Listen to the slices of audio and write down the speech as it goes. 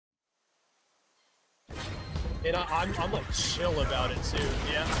And I'm like chill about it too,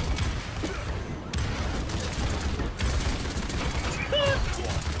 yeah.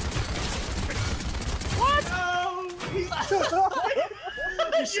 What? No!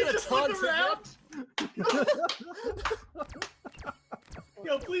 You should have taunted around.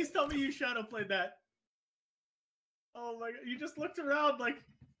 Yo, please tell me you shadow played that. Oh my god, you just looked around like,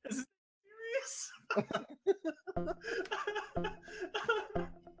 is this serious?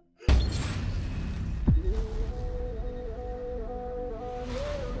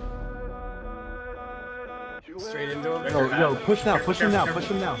 Straight into him. Yo, push now, push him now, push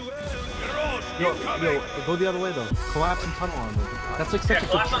him now. Yo, go the other way though. Collapse and tunnel on him. That's like such a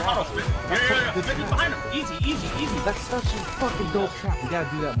good trap. That's such a good trap. Behind him. Easy. That's such a fucking dope trap. We gotta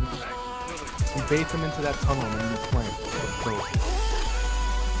do that. We bait him into that tunnel and then he's playing. Go.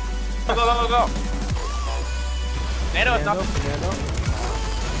 Nano, stop.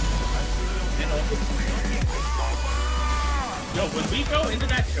 Yo, when we go into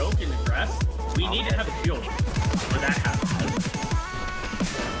that choke in the grass, we need to have a shield for that happens.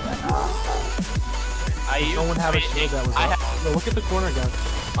 Someone have a shield that was up. No, look at the corner, guys.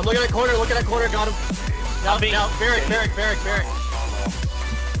 I'm looking at that corner, got him. Now, Barrick.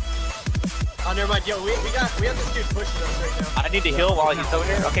 Oh, never mind. Yo, we have this dude pushing us right now. I need to heal while he's over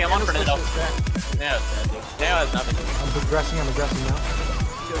here. Okay, I'm on Fernando. Now has nothing. I'm progressing now.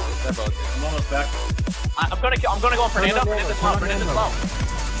 They're both. I'm almost back. I'm gonna go on Fernando. Fernando's low.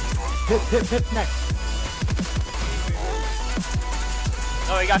 Hit next.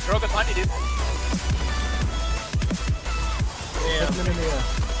 Oh, he got Drogo's money, dude. Yeah.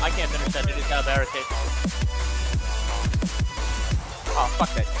 I can't finish that dude. He's got a barricade. Oh,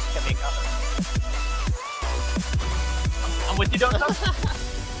 fuck that. Kept me in cover. I'm with you, don't know. Oh,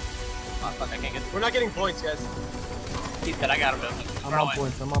 fuck, I can't get. We're not getting points, guys. He's dead. I got him. I'm on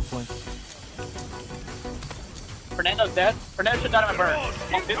points. Fernando's dead. Fernando should die to my burn.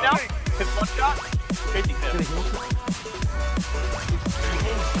 He's dead now. His one shot. Crazy kill.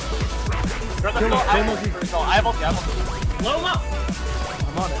 I have ulti. Blow him up!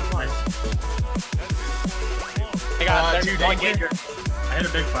 I'm on it. I got it. Dude, There's I hit a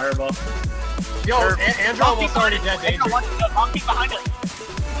big fireball. Yo, Andrew almost already dead, Danger. Monkey behind us.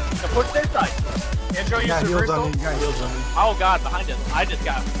 The push this side. Andrew You got used heals reversal. on me. Oh god, behind us. I just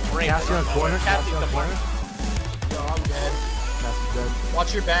got raped. Cassie on corner. Yo, I'm dead. Cassie's dead.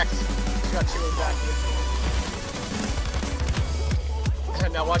 Watch your backs. You got two in back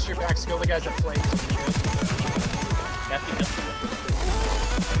here. Now watch your backs. Kill the guys that flank. Cassie just.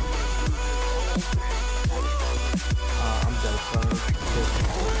 I'm dead.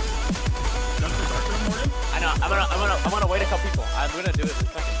 I know. I'm gonna wait a couple people. I'm gonna do it in a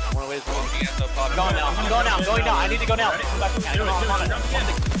second. I'm gonna wait as long as you get. I'm going now. I need to go now.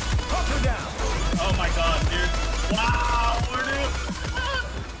 Oh my god, dude. Wow, we're doing.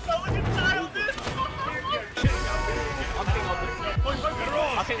 Oh, look at Kyle, dude.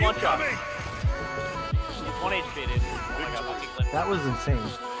 I'll take one shot. He's 1 HP, dude. Oh my god, I'll take That was insane.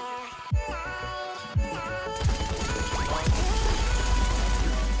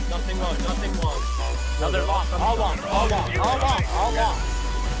 Nothing long. No, they're long. All long. I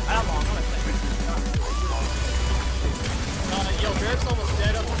don't long. Yo, Barrett's almost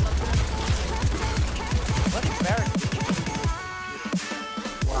dead up on something. What is Barrett?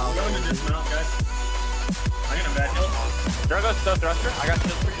 Wow. I'm going to dismount, guys. I got a bad heal. Drogo's still thruster. I got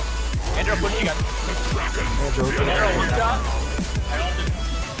still for you. Andrew, push you guys. Andrew, one shot. I ulted.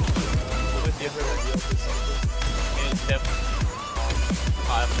 With you. And tip.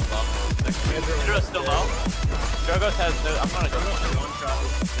 I'm low. Andrew's still low. Drogo's has no. I'm gonna go for one shot.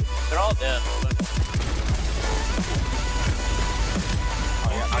 They're all dead.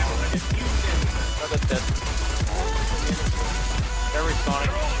 Oh yeah, Drogo's dead. They're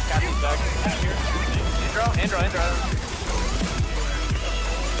respawning. Cassie's back. Andrew.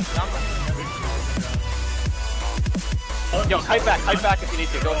 Yo, kite back if you need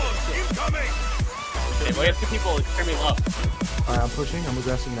to. Go. Okay, we have two people extremely low. Alright, I'm pushing. I'm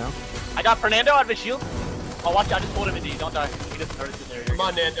aggressive now. I got Fernando out of his shield. Oh, watch out. I just pulled him in D. Don't die. He just started in there. Come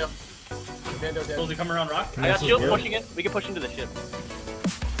on, Nando. Nando dead. Stolzey, come around rock. I got shield pushing in. We can push into the ship.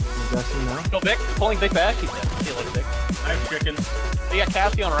 I'm aggressive now. Go Vic. Pulling Vic back. He's dead. See you later, Vic. I have chicken. So you got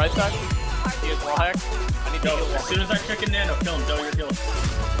Cassie on the right side. He has wall hack. I need to Yo, heal. as soon as I chicken Nano, kill him. Joe, you're killed.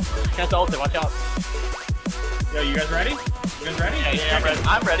 Can't ult it. Watch out. Yo, you guys ready? You guys ready? Yeah, I'm ready.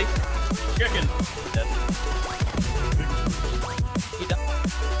 I'm ready. Chicken. He's dead. He died.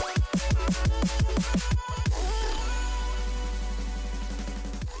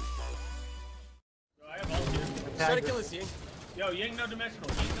 Yo, I have ult here. Try to kill this Ying. Yo, Ying no dimensional.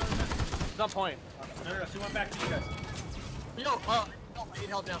 Ying no dimensional. It's on point. No, she went back to you guys. Yo, I need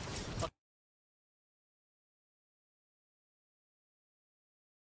help now. Fuck.